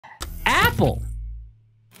Apple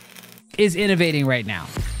is innovating right now.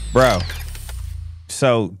 Bro,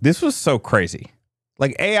 so this was so crazy.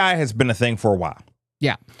 Like, AI has been a thing for a while.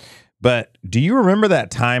 Yeah. But do you remember that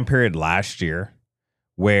time period last year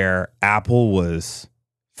where Apple was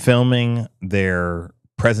filming their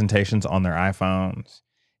presentations on their iPhones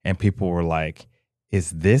and people were like, is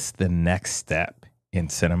this the next step in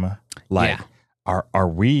cinema? Like, are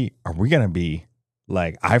we going to be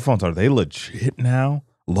like, iPhones, are they legit now?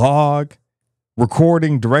 Log,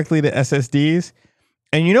 recording directly to SSDs?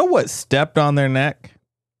 And you know what stepped on their neck?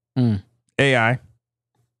 AI.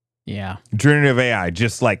 Yeah. Generative AI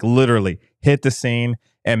just like literally hit the scene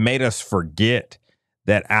and made us forget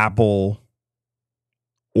that Apple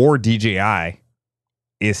or DJI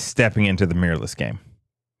is stepping into the mirrorless game.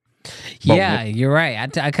 Yeah, you're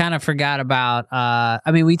right. I kind of forgot about, I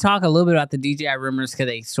mean, we talk a little bit about the DJI rumors because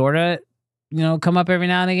they sort of, come up every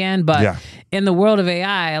now and again. But in the world of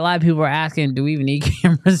AI, a lot of people are asking, do we even need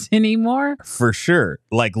cameras anymore? For sure.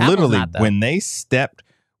 Like Apple's literally not, though.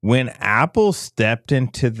 when Apple stepped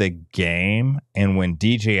into the game and when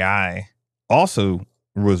DJI also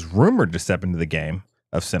was rumored to step into the game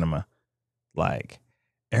of cinema, like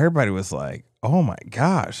everybody was like, oh my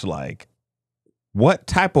gosh, like what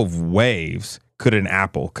type of waves could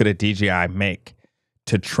a DJI make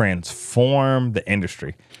to transform the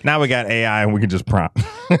industry? Now we got AI and we can just prompt.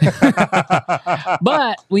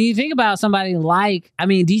 But when you think about somebody like, I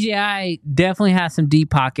mean, DJI definitely has some deep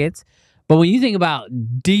pockets. But when you think about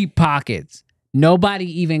deep pockets,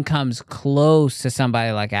 nobody even comes close to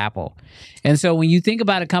somebody like Apple. And so when you think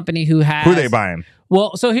about a company who has... Who are they buying?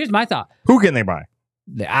 Well, so here's my thought. Who can they buy?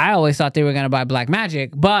 I always thought they were going to buy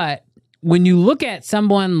Blackmagic. But when you look at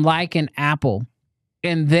someone like an Apple,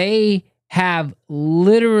 and they have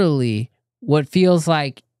literally what feels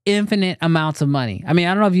like infinite amounts of money. I mean,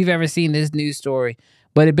 I don't know if you've ever seen this news story,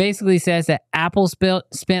 but it basically says that Apple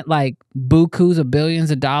spent like bukus of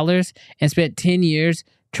billions of dollars and spent 10 years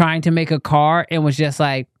trying to make a car and was just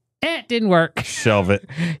like, it didn't work. Shelve it.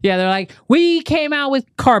 Yeah, they're like, we came out with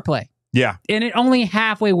CarPlay. Yeah. And it only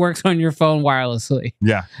halfway works on your phone wirelessly.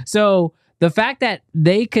 Yeah. So the fact that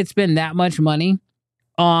they could spend that much money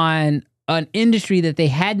on an industry that they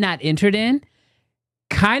had not entered in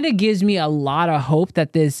kind of gives me a lot of hope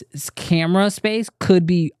that this camera space could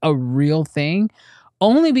be a real thing.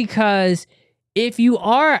 Only because if you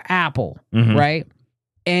are Apple, right,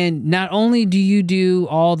 and not only do you do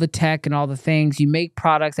all the tech and all the things, you make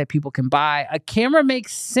products that people can buy, a camera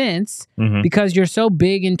makes sense because you're so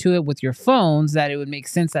big into it with your phones that it would make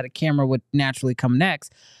sense that a camera would naturally come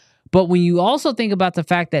next. But when you also think about the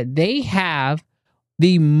fact that they have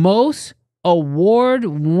the most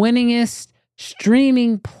award-winningest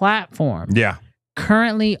streaming platform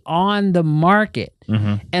currently on the market,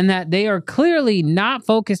 and that they are clearly not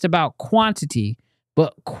focused about quantity,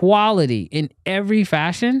 but quality in every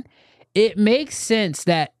fashion, it makes sense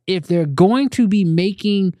that if they're going to be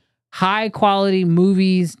making high-quality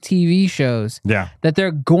movies, TV shows, that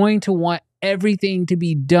they're going to want everything to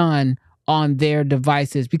be done on their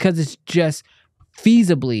devices because it's just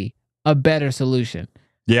feasibly a better solution.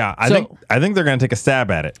 Yeah, I think they're going to take a stab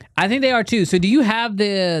at it. I think they are too. So do you have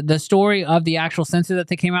the story of the actual sensor that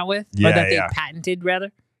they came out with? Or that they patented,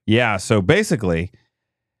 rather? Yeah, so basically,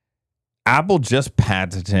 Apple just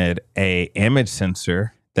patented a image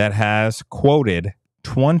sensor that has quoted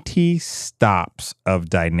 20 stops of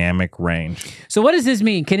dynamic range. So what does this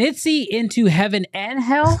mean? Can it see into heaven and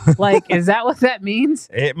hell? Like, is that what that means?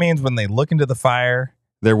 It means when they look into the fire,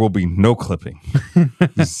 there will be no clipping.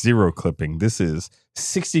 Zero clipping. This is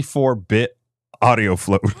 64-bit audio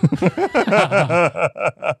float.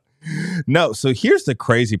 No, so here's the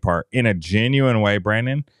crazy part in a genuine way,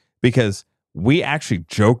 Brandon, because we actually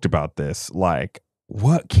joked about this. Like,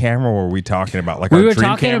 what camera were we talking about? Like, we were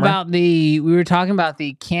talking about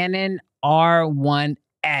the Canon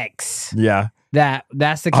R1X. Yeah.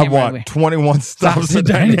 That's the camera. I want 21 stops of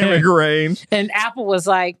dynamic range. And Apple was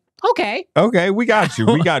like, okay, we got you.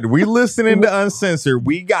 We listening to Uncensored.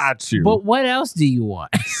 We got you. But what else do you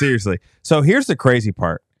want? Seriously. So here's the crazy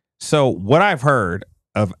part. So what I've heard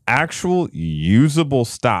of actual usable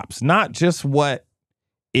stops, not just what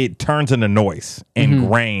it turns into noise and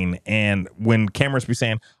grain. And when cameras be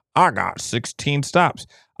saying, I got 16 stops.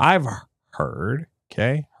 I've heard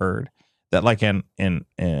that like an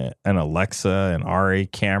Alexa and RA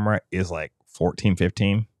camera is like 14,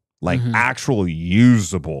 15. Like actual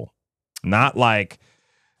usable, not like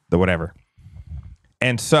the whatever.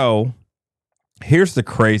 And so here's the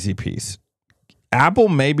crazy piece. Apple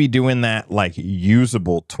may be doing that like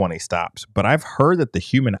usable 20 stops, but I've heard that the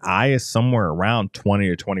human eye is somewhere around 20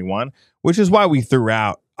 or 21, which is why we threw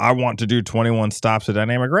out I want to do 21 stops of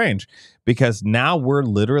dynamic range, because now we're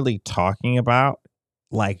literally talking about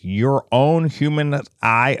like your own human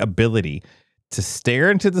eye ability to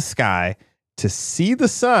stare into the sky, to see the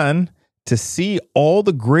sun, to see all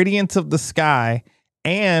the gradients of the sky,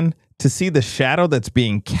 and to see the shadow that's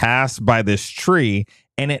being cast by this tree,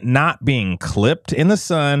 and it not being clipped in the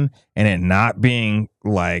sun, and it not being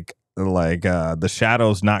like the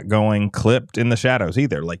shadows not going clipped in the shadows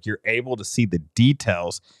either. Like, you're able to see the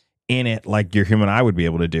details in it like your human eye would be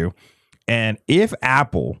able to do. And if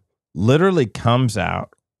Apple literally comes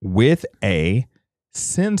out with a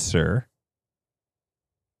sensor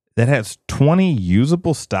that has 20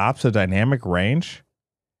 usable stops of dynamic range,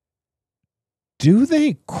 do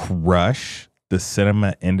they crush the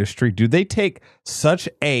cinema industry? Do they take such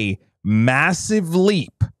a massive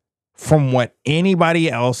leap from what anybody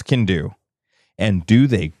else can do? And do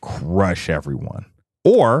they crush everyone?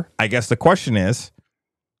 Or I guess the question is,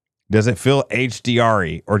 does it feel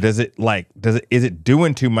HDR-y, or is it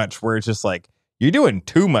doing too much where it's just like, you're doing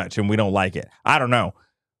too much and we don't like it? I don't know.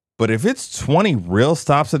 But if it's 20 real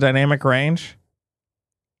stops of dynamic range,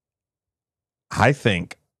 I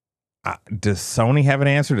think, does Sony have an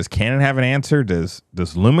answer? Does Canon have an answer? Does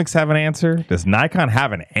Lumix have an answer? Does Nikon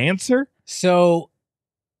have an answer? So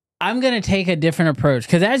I'm going to take a different approach,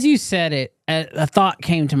 because as you said it, a thought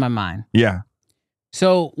came to my mind. Yeah.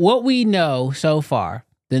 So what we know so far,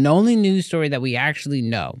 the only news story that we actually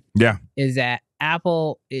know, is that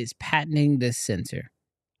Apple is patenting this sensor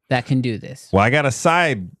that can do this. Well, I got a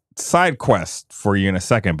side quest for you in a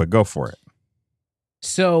second, but go for it.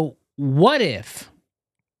 So what if,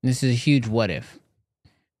 this is a huge what if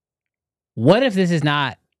this is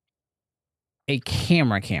not a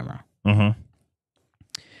camera? Mm-hmm.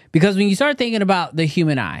 Because when you start thinking about the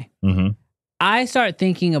human eye, mm-hmm. I start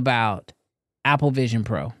thinking about Apple Vision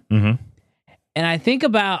Pro. Mm-hmm. And I think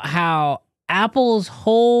about how Apple's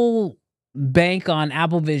whole bank on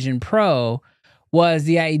Apple Vision Pro was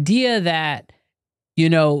the idea that, you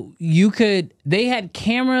know, they had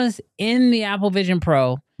cameras in the Apple Vision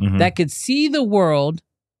Pro mm-hmm. that could see the world,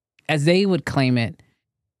 as they would claim it,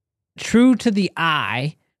 true to the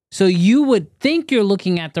eye. So you would think you're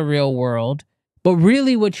looking at the real world, but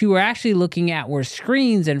really what you were actually looking at were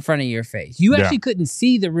screens in front of your face. You actually couldn't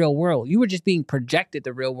see the real world. You were just being projected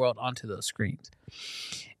the real world onto those screens.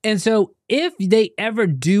 And so if they ever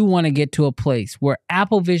do want to get to a place where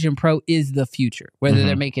Apple Vision Pro is the future, whether mm-hmm.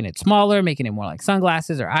 they're making it smaller, making it more like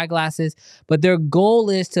sunglasses or eyeglasses, but their goal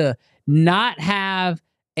is to not have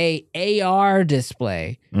a AR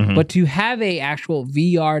display, mm-hmm. but to have a actual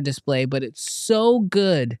VR display, but it's so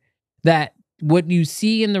good that what you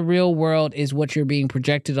see in the real world is what you're being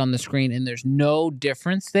projected on the screen, and there's no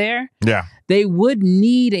difference there. Yeah. They would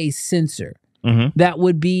need a sensor mm-hmm. that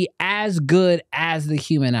would be as good as the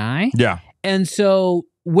human eye. Yeah. And so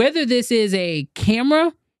whether this is a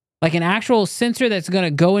camera, like an actual sensor that's going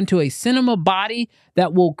to go into a cinema body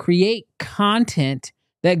that will create content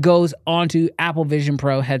that goes onto Apple Vision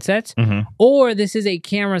Pro headsets, mm-hmm. or this is a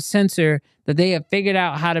camera sensor that they have figured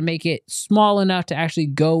out how to make it small enough to actually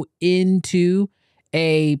go into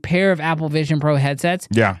a pair of Apple Vision Pro headsets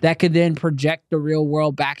that could then project the real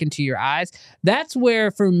world back into your eyes. That's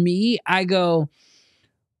where, for me, I go,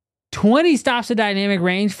 20 stops of dynamic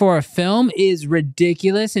range for a film is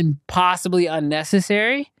ridiculous and possibly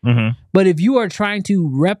unnecessary. Mm-hmm. But if you are trying to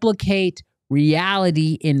replicate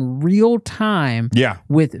reality in real time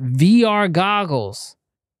with VR goggles,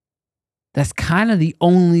 that's kind of the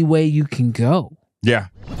only way you can go. Yeah.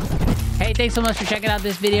 Hey, thanks so much for checking out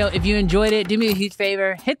this video. If you enjoyed it, do me a huge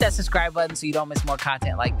favor, hit that subscribe button so you don't miss more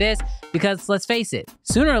content like this, because let's face it,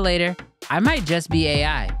 sooner or later, I might just be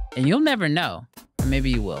AI, and you'll never know, or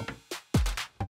maybe you will.